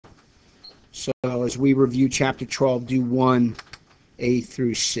So as we review Chapter 12, do 1A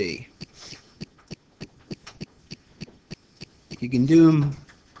through C. You can do them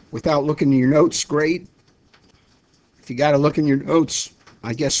without looking in your notes, great. If you got to look in your notes,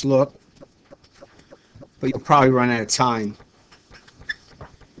 I guess look. But you'll probably run out of time.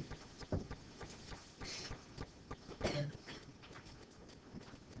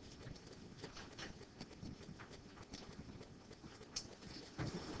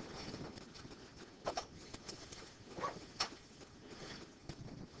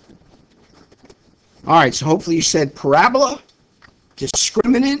 All right, so hopefully you said parabola,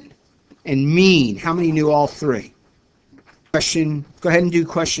 discriminant, and mean. How many knew all three? Question. Go ahead and do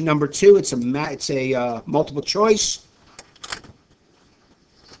question number 2. It's a multiple choice.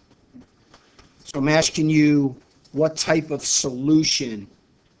 So I'm asking you what type of solution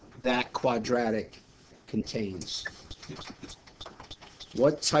that quadratic contains.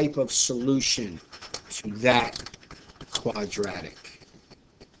 What type of solution to that quadratic?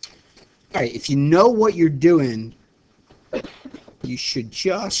 All right, if you know what you're doing, you should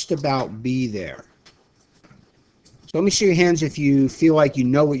just about be there. So let me see your hands if you feel like you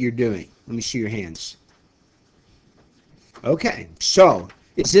know what you're doing. Let me see your hands. Okay, so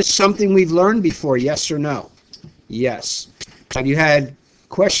is this something we've learned before, yes or no? Yes. Have you had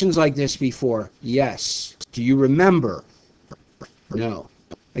questions like this before? Yes. Do you remember? No.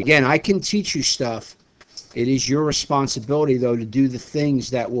 Again, I can teach you stuff. It is your responsibility, though, to do the things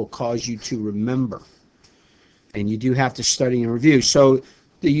that will cause you to remember. And you do have to study and review. So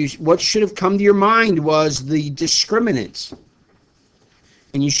what should have come to your mind was the discriminant.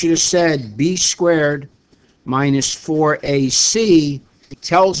 And you should have said b squared minus 4ac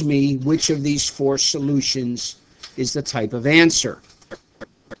tells me which of these 4 solutions is the type of answer.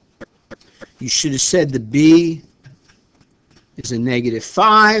 You should have said the b is a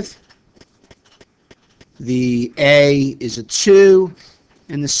 -5. The A is a 2,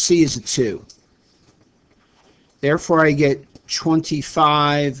 and the C is a 2. Therefore, I get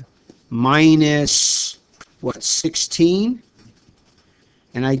 25 minus, 16?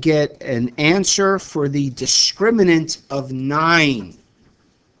 And I get an answer for the discriminant of 9.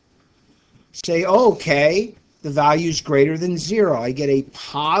 Say, okay, the value is greater than 0. I get a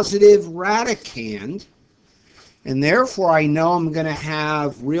positive radicand, and therefore I know I'm going to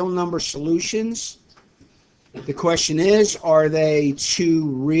have real number solutions. The question is, are they 2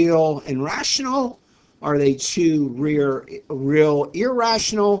 real and rational? Are they 2 real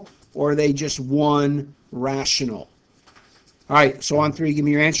irrational? Or are they just 1 rational? All right, so on 3, give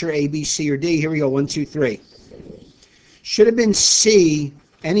me your answer, A, B, C, or D. Here we go, 1, 2, 3. Should have been C,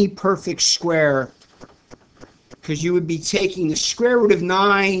 any perfect square, because you would be taking the square root of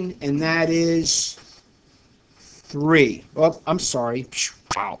 9, and that is 3. Oh, I'm sorry.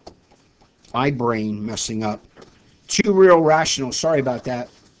 Wow. My brain messing up. 2 real rational. Sorry about that.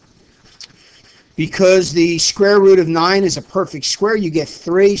 Because the square root of 9 is a perfect square, you get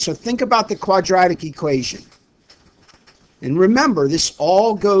 3. So think about the quadratic equation. And remember, this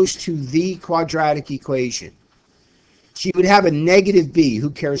all goes to the quadratic equation. So you would have a negative b. Who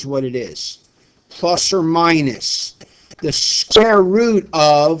cares what it is? Plus or minus the square root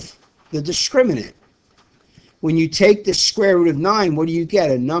of the discriminant. When you take the square root of 9, what do you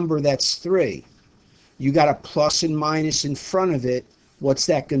get? A number that's 3. You got a plus and minus in front of it. What's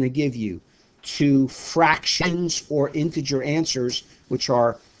that going to give you? 2 fractions or integer answers, which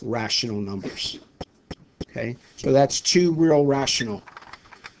are rational numbers. Okay, so that's 2 real rational.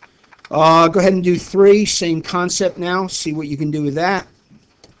 Go ahead and do 3. Same concept now. See what you can do with that.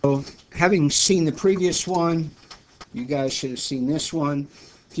 So, having seen the previous one, you guys should have seen this one.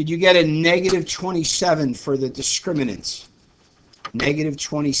 Did you get a -27 for the discriminants?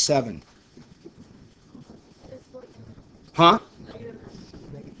 -27. Huh?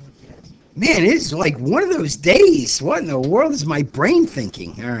 Man, it's like one of those days. What in the world is my brain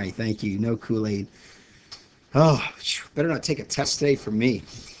thinking? All right, thank you. No Kool-Aid. Oh, better not take a test today for me.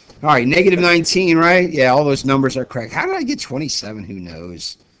 All right, -19, right? Yeah, all those numbers are correct. How did I get 27? Who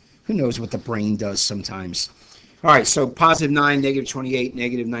knows? Who knows what the brain does sometimes? All right, so +9, -28,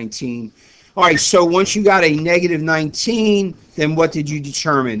 -19. All right, so once you got a -19, then what did you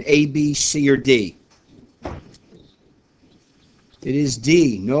determine? A, B, C, or D? It is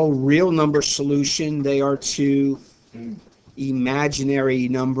D. No real number solution. They are 2 imaginary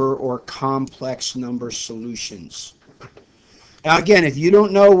number or complex number solutions. Now, again, if you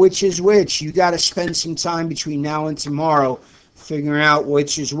don't know which is which, you got to spend some time between now and tomorrow figuring out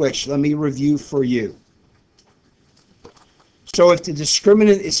which is which. Let me review for you. So if the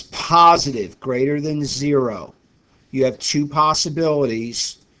discriminant is positive, greater than 0, you have 2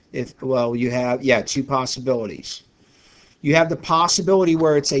 possibilities. Well, you have, yeah, two possibilities. You have the possibility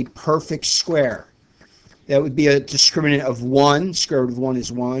where it's a perfect square. That would be a discriminant of 1. Square root of 1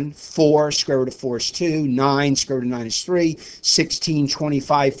 is 1. 4, square root of 4 is 2. 9, square root of 9 is 3. 16,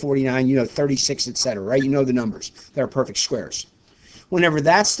 25, 49, 36, etc., right? You know the numbers. They're perfect squares. Whenever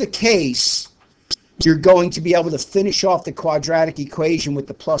that's the case, you're going to be able to finish off the quadratic equation with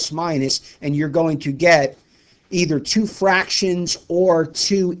the plus minus, and you're going to get either two fractions or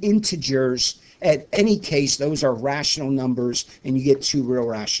two integers. At any case, those are rational numbers, and you get two real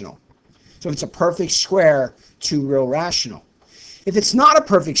rational. So if it's a perfect square, two real rational. If it's not a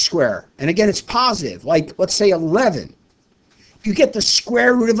perfect square, and again it's positive, like let's say 11, you get the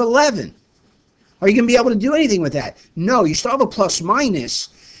square root of 11. Are you going to be able to do anything with that? No, you still have a plus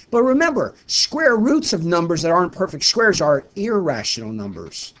minus. But remember, square roots of numbers that aren't perfect squares are irrational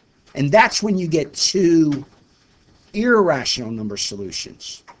numbers. And that's when you get two irrational number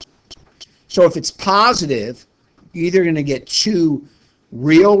solutions. So if it's positive, you're either going to get two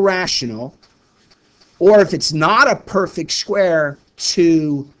real rational, or if it's not a perfect square,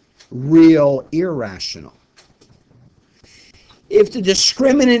 two real irrational. If the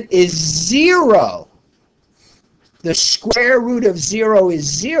discriminant is 0, the square root of 0 is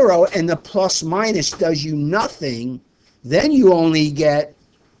 0, and the plus minus does you nothing, then you only get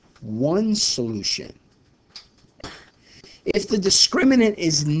one solution. If the discriminant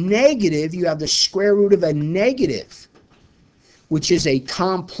is negative, you have the square root of a negative, which is a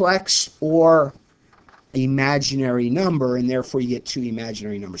complex or imaginary number, and therefore you get two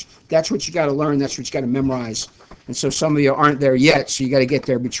imaginary numbers. That's what you got to learn. That's what you got to memorize. And so some of you aren't there yet, so you got to get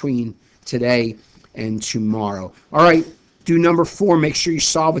there between today and tomorrow. All right, do number 4. Make sure you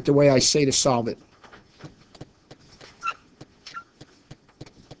solve it the way I say to solve it.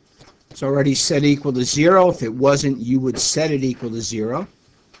 It's already set equal to 0. If it wasn't, you would set it equal to 0.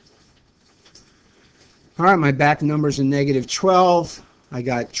 All right, my back numbers are negative 12. I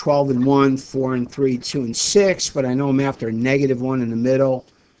got 12 and 1, 4 and 3, 2 and 6, but I know I'm after a negative 1 in the middle.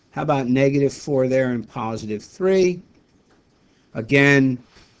 How about negative 4 there and positive 3? Again,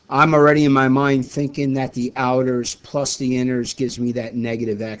 I'm already in my mind thinking that the outers plus the inners gives me that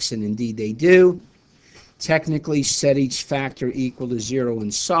negative x, and indeed they do. Technically, set each factor equal to 0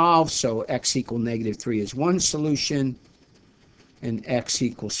 and solve, so x equal negative 3 is one solution, and x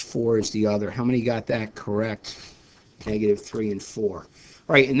equals 4 is the other. How many got that correct? Negative 3 and 4. All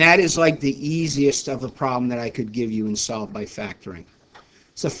right, and that is like the easiest of a problem that I could give you in solve by factoring.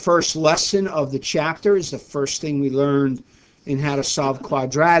 It's the first lesson of the chapter. It's the first thing we learned in how to solve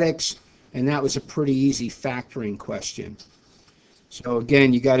quadratics, and that was a pretty easy factoring question. So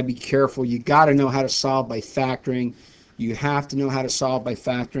again, you got to be careful. You got to know how to solve by factoring. You have to know how to solve by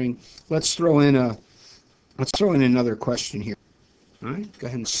factoring. Let's throw in another question here. All right, go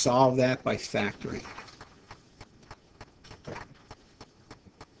ahead and solve that by factoring.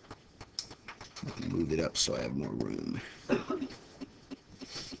 Move it up so I have more room.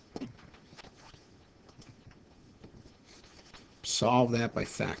 Solve that by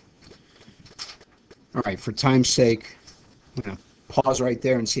fact. All right, for time's sake, I'm going to pause right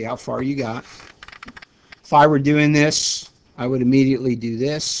there and see how far you got. If I were doing this, I would immediately do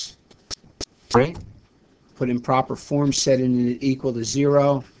this. Right? Put in proper form, setting it equal to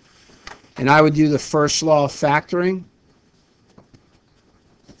 0. And I would do the first law of factoring.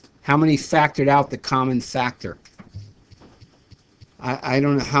 How many factored out the common factor? I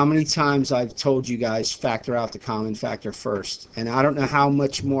don't know how many times I've told you guys factor out the common factor first. And I don't know how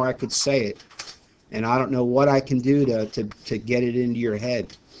much more I could say it. And I don't know what I can do to get it into your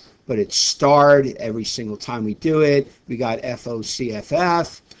head. But it's starred every single time we do it. We got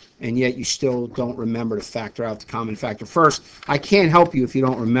FOCFF. And yet you still don't remember to factor out the common factor first. I can't help you if you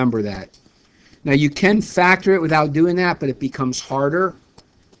don't remember that. Now you can factor it without doing that, but it becomes harder.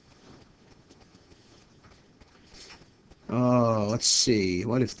 Oh, let's see.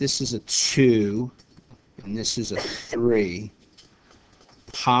 What if this is a 2 and this is a 3?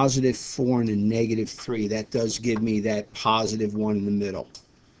 Positive 4 and a negative 3. That does give me that positive 1 in the middle.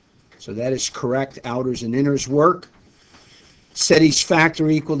 So that is correct. Outers and inners work. Set each factor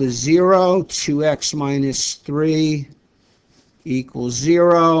equal to 0. 2x minus 3 equals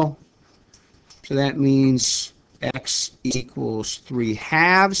 0. So that means x equals 3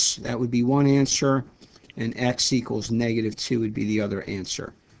 halves. That would be one answer. And x equals negative 2 would be the other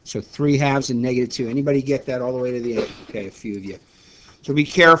answer. So 3 halves and negative 2. Anybody get that all the way to the end? Okay, a few of you. So be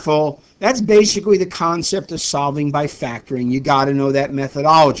careful. That's basically the concept of solving by factoring. You got to know that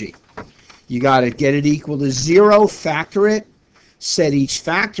methodology. You got to get it equal to 0, factor it, set each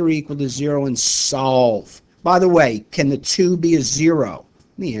factor equal to 0, and solve. By the way, can the 2 be a 0?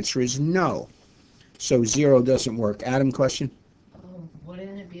 The answer is no. So 0 doesn't work. Adam, question?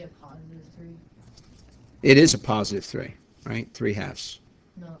 Wouldn't it be a positive 3? It is a positive 3, right? 3/2.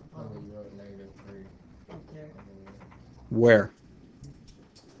 No. You wrote negative 3. Up there. Where?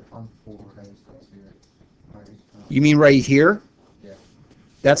 On 4 times 2. You mean right here? Yeah.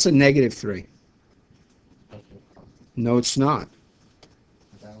 That's a negative 3. That's No, it's not.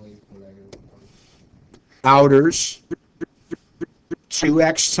 that leads to negative 1. Outers.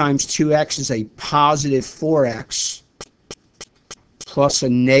 2x times 2x is a positive 4x plus a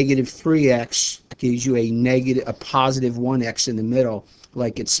negative 3x gives you a positive 1x in the middle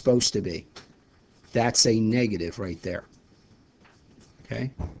like it's supposed to be. That's a negative right there. Okay?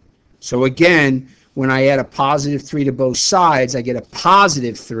 So again, when I add a positive 3 to both sides, I get a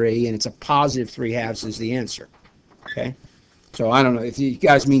positive 3, and it's a positive 3/2 is the answer. Okay? So I don't know. If you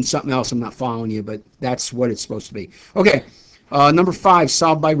guys mean something else, I'm not following you, but that's what it's supposed to be. Okay. Number 5,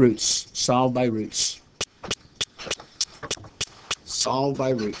 solve by roots. Solve by roots. Solve by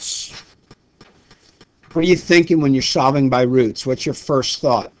roots. What are you thinking when you're solving by roots? What's your first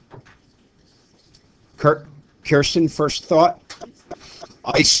thought? Kirsten, first thought?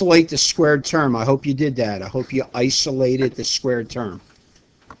 Isolate the squared term. I hope you did that. I hope you isolated the squared term.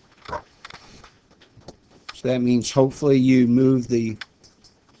 So that means hopefully you move the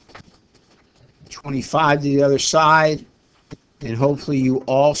 25 to the other side. And hopefully you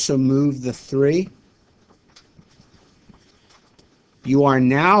also move the 3. You are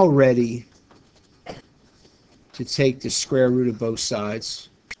now ready to take the square root of both sides.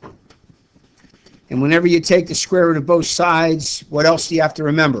 And whenever you take the square root of both sides, what else do you have to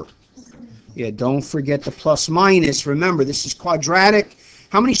remember? Yeah, don't forget the plus minus. Remember, this is quadratic.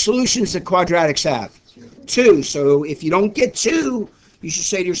 How many solutions do quadratics have? 2. So if you don't get 2, you should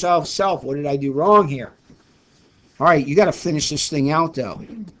say to yourself, what did I do wrong here? All right, you got to finish this thing out, though.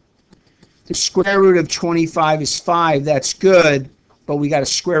 The square root of 25 is 5. That's good, but we got a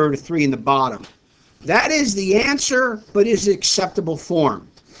square root of 3 in the bottom. That is the answer, but is it acceptable form?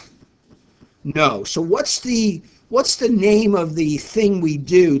 No. So what's the name of the thing we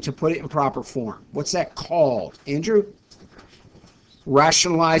do to put it in proper form? What's that called? Andrew?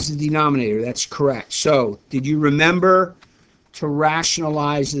 Rationalize the denominator. That's correct. So did you remember to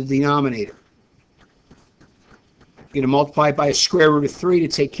rationalize the denominator? You're going to multiply it by a square root of 3 to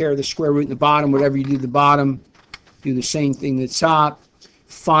take care of the square root in the bottom. Whatever you do to the bottom, do the same thing to the top.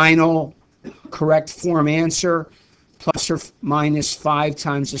 Final correct form answer, plus or minus 5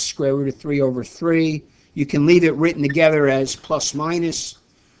 times the square root of 3 over 3. You can leave it written together as plus minus,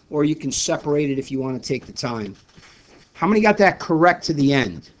 or you can separate it if you want to take the time. How many got that correct to the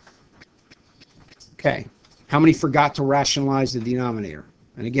end? Okay. How many forgot to rationalize the denominator?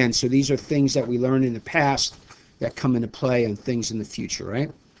 And again, so these are things that we learned in the past that come into play on things in the future,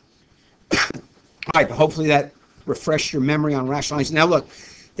 right? All right, but hopefully that refreshed your memory on rationalizing. Now look,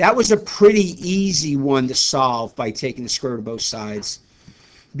 that was a pretty easy one to solve by taking the square root of both sides.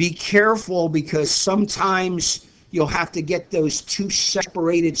 Be careful because sometimes you'll have to get those 2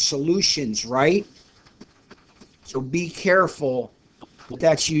 separated solutions, right? So be careful.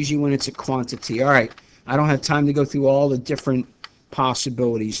 That's usually when it's a quantity. All right, I don't have time to go through all the different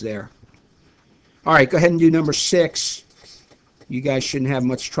possibilities there. All right, go ahead and do number 6. You guys shouldn't have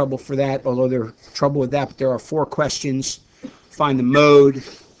much trouble for that, although there's trouble with that, but there are 4 questions. Find the mode,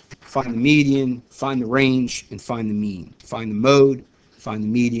 find the median, find the range, and find the mean. Find the mode, find the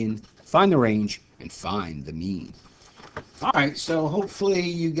median, find the range, and find the mean. All right, so hopefully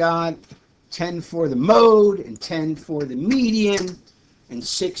you got 10 for the mode, and 10 for the median, and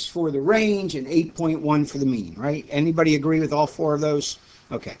 6 for the range, and 8.1 for the mean, right? Anybody agree with all 4 of those?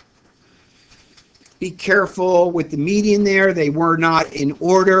 Okay. Be careful with the median there. They were not in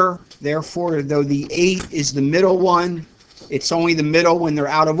order. Therefore, though the 8 is the middle one, it's only the middle when they're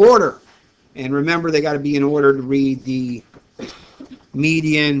out of order. And remember, they got to be in order to read the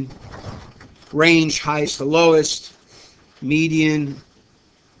median, range, highest to lowest, median,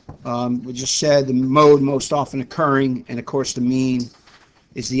 we just said the mode most often occurring, and of course the mean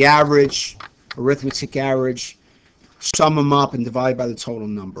is the average, arithmetic average. Sum them up and divide by the total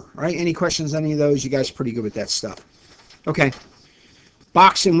number. All right, any questions on any of those? You guys are pretty good with that stuff. Okay,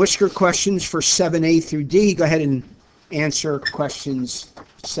 box and whisker questions for 7A through D. Go ahead and answer questions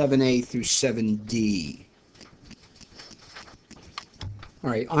 7A through 7D.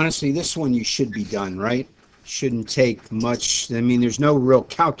 All right, honestly, this one you should be done, right? Shouldn't take much. I mean, there's no real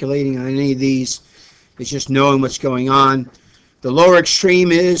calculating on any of these. It's just knowing what's going on. The lower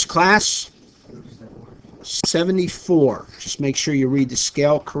extreme is, class? 74. Just make sure you read the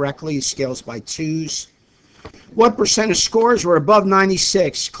scale correctly. The scale's by 2s. What percent of scores were above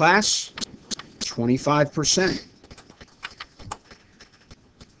 96? Class? 25%.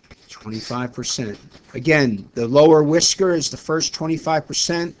 25%. Again, the lower whisker is the first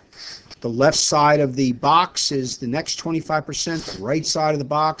 25%. The left side of the box is the next 25%. The right side of the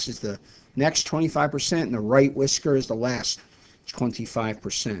box is the next 25%. And the right whisker is the last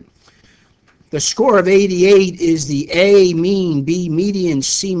 25%. The score of 88 is the A mean, B median,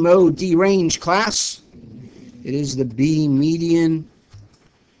 C mode, D range. Class? It is the B median.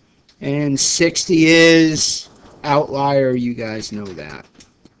 And 60 is outlier. You guys know that.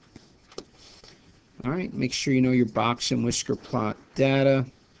 All right, make sure you know your box and whisker plot data.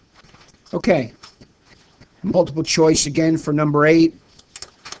 Okay, multiple choice again for number 8.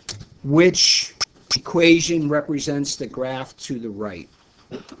 Which equation represents the graph to the right?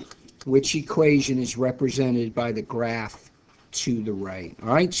 Which equation is represented by the graph to the right? All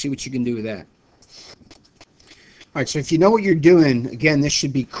right, see what you can do with that. All right, so if you know what you're doing, again, this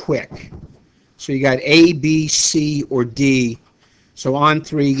should be quick. So you got A, B, C, or D. So on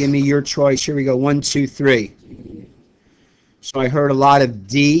 3, give me your choice. Here we go, 1, 2, 3. So I heard a lot of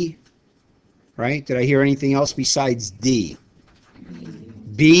D, right? Did I hear anything else besides D?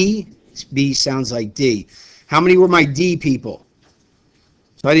 B? B sounds like D. How many were my D people?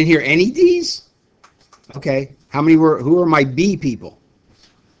 So I didn't hear any D's? Okay. Who are my B people?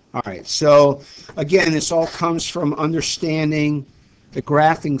 All right. So again, this all comes from understanding the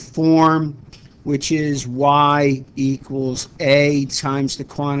graphing form, which is y equals a times the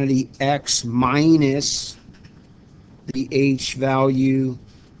quantity x minus the h value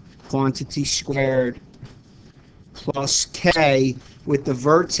quantity squared plus k, with the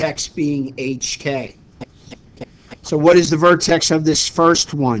vertex being hk. So what is the vertex of this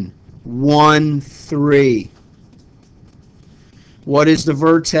first one? 1, 3. What is the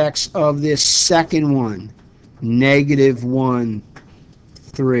vertex of this second one? -1,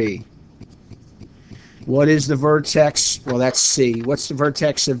 3. What is the vertex? Well, that's C. What's the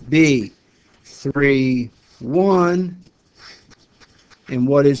vertex of B? 3, 1. And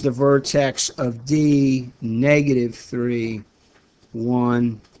what is the vertex of D? -3,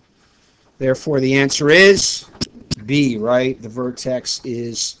 1. Therefore, the answer is B, right? The vertex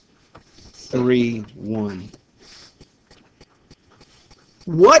is 3, 1.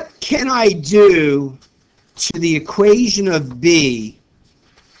 What can I do to the equation of B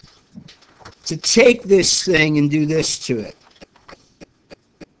to take this thing and do this to it?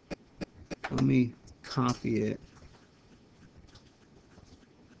 Let me copy it.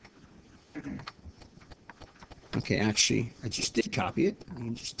 Okay, actually, I just did copy it. I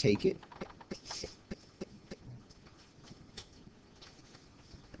can just take it.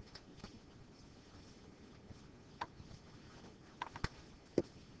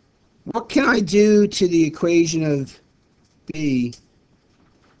 What can I do to the equation of B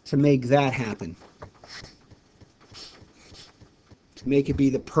to make that happen? To make it be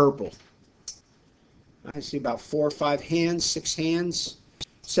the purple. I see about 4 or 5 hands, 6 hands.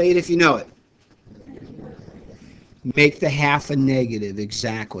 Say it if you know it. Make the half a negative,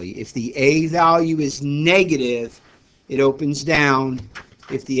 exactly. If the A value is negative, it opens down.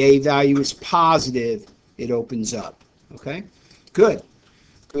 If the A value is positive, it opens up. Okay? Good.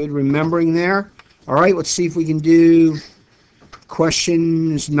 Good remembering there. All right, let's see if we can do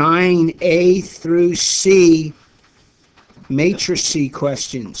questions 9A through C, matrix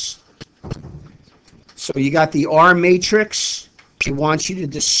questions. So you got the R matrix. It wants you to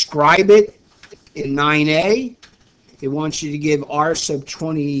describe it in 9A. It wants you to give R sub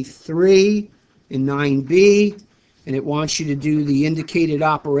 23 in 9B. And it wants you to do the indicated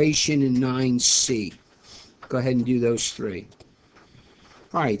operation in 9C. Go ahead and do those 3.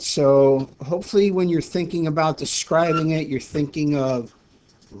 All right, so hopefully when you're thinking about describing it, you're thinking of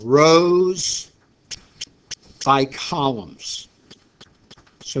rows by columns.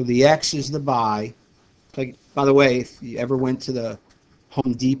 So the X is the by. Like, by the way, if you ever went to the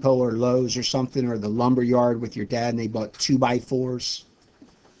Home Depot or Lowe's or something, or the lumber yard with your dad and they bought 2x4s,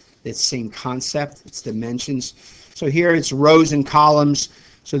 it's the same concept, it's dimensions. So here it's rows and columns.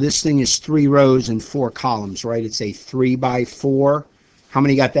 So this thing is 3 rows and 4 columns, right? It's a 3x4. How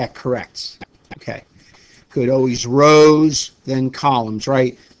many got that correct? Okay, good. Always rows, then columns,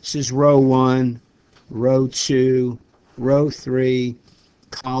 right? This is row 1, row 2, row 3,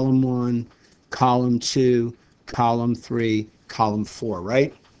 column 1, column 2, column 3, column 4,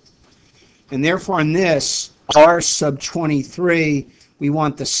 right? And therefore in this, R sub 23, we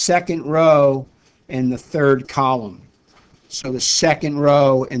want the second row and the third column. So the second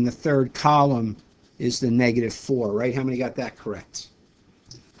row and the third column is the -4, right? How many got that correct?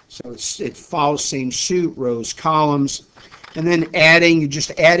 So it follows same suit, rows, columns. And then adding, you're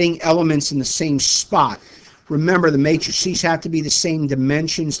just adding elements in the same spot. Remember, the matrices have to be the same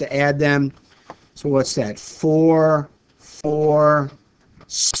dimensions to add them. So what's that? 4, 4,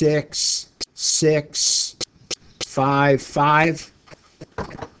 6, 6, 5, 5.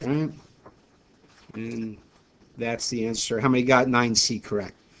 Right? And that's the answer. How many got 9C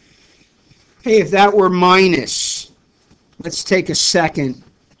correct? Hey, if that were minus, let's take a second.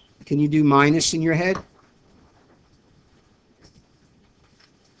 Can you do minus in your head?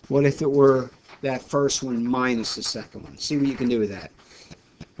 What if it were that first one minus the second one? See what you can do with that.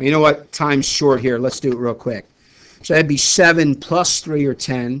 Well, you know what? Time's short here. Let's do it real quick. So that'd be 7 plus 3 or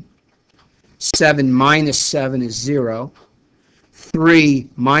 10. 7 minus 7 is 0. 3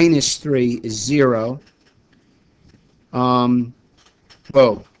 minus 3 is 0. Whoa,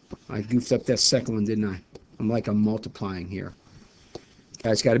 I goofed up that second one, didn't I? I'm multiplying here.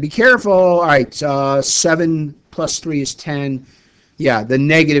 Guys, got to be careful. All right, 7 plus 3 is 10. Yeah, the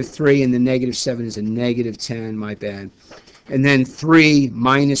negative 3 and the negative 7 is a negative 10, my bad. And then 3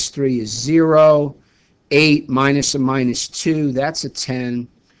 minus 3 is 0. 8 minus a minus 2, that's a 10.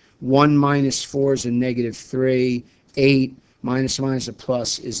 1 minus 4 is a negative 3. 8 minus a minus a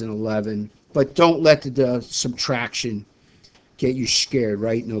plus is an 11. But don't let the subtraction get you scared,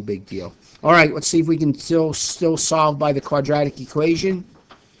 right? No big deal. All right, let's see if we can still solve by the quadratic equation.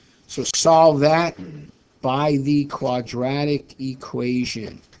 So solve that by the quadratic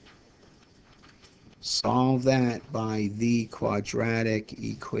equation. Solve that by the quadratic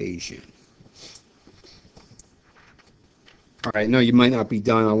equation. All right, no, you might not be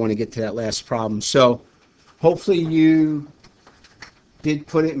done. I want to get to that last problem. So hopefully you did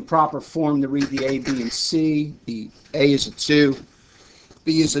put it in proper form to read the A, B, and C. The A is a 2.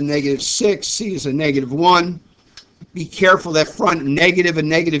 B is a negative 6. C is a negative 1. Be careful that front negative and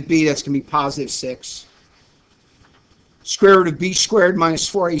negative B, that's going to be positive 6. Square root of B squared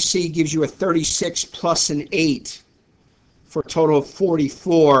minus 4AC gives you a 36 plus an 8 for a total of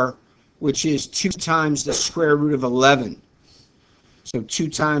 44, which is 2 times the square root of 11. So 2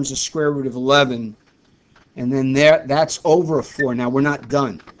 times the square root of 11. And then that's over a 4. Now, we're not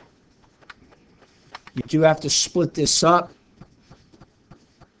done. You do have to split this up.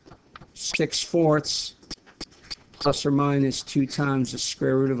 6/4 plus or minus 2 times the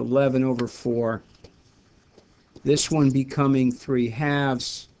square root of 11 over 4. This one becoming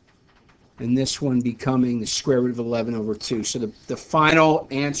 3/2, and this one becoming the square root of 11 over 2. So the final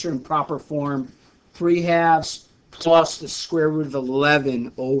answer in proper form, 3/2 plus the square root of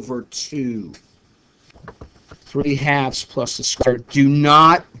 11 over 2. 3/2 plus the square. Do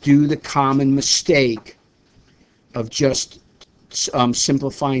not do the common mistake of just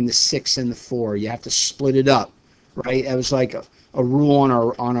simplifying the 6 and the 4. You have to split it up, right? That was like a rule on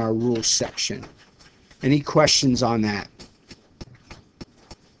our rules section. Any questions on that?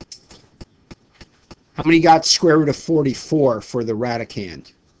 How many got square root of 44 for the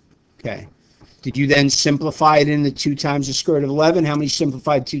radicand? Okay. Did you then simplify it into 2 times the square root of 11? How many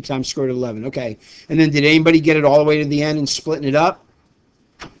simplified 2 times square root of 11? Okay. And then did anybody get it all the way to the end and splitting it up?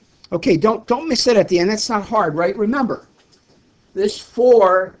 Okay, don't miss it at the end. That's not hard, right? Remember, this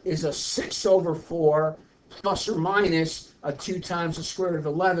 4 is a 6 over 4 plus or minus a 2 times the square root of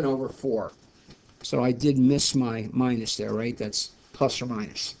 11 over 4. So I did miss my minus there, right? That's plus or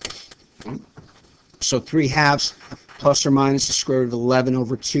minus. So 3/2 plus or minus the square root of 11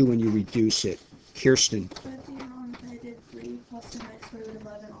 over 2 when you reduce it. Kirsten. But if you're wrong, if I did 3 plus or minus square root of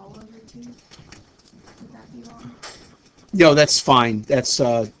 11 all over 2, would that be wrong? No, that's fine. That's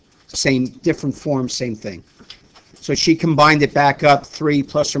same, different form, same thing. So she combined it back up, 3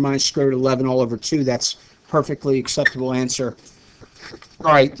 plus or minus square root of 11 all over 2. That's perfectly acceptable answer.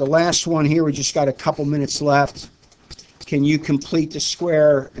 All right, the last one here, we just got a couple minutes left. Can you complete the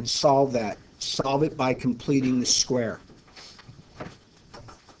square and solve that? Solve it by completing the square.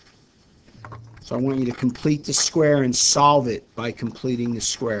 So I want you to complete the square and solve it by completing the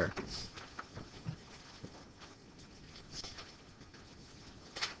square.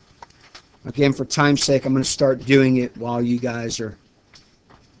 Again, for time's sake, I'm going to start doing it while you guys are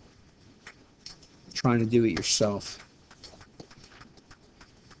trying to do it yourself.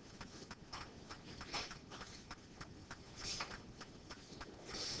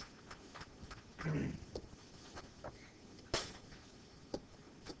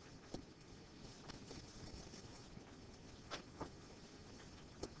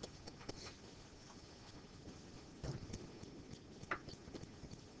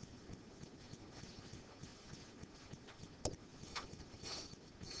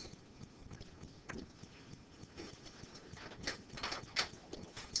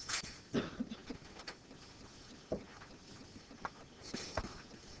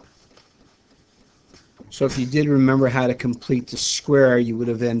 So if you did remember how to complete the square, you would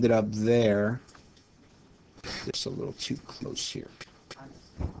have ended up there. Just a little too close here.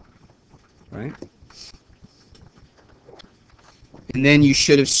 Right? And then you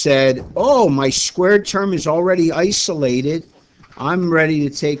should have said, oh, my squared term is already isolated. I'm ready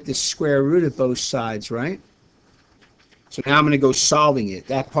to take the square root of both sides, right? So now I'm going to go solving it.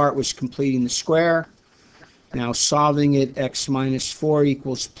 That part was completing the square. Now solving it, x minus 4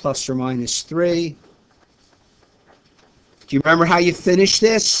 equals plus or minus 3. Do you remember how you finish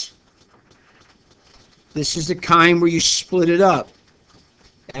this? This is the kind where you split it up.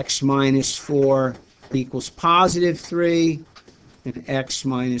 X minus 4 equals positive 3, and x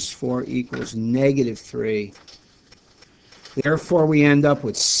minus 4 equals negative 3. Therefore, we end up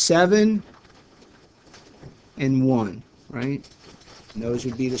with 7 and 1, right? And those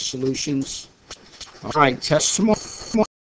would be the solutions. All right, test tomorrow.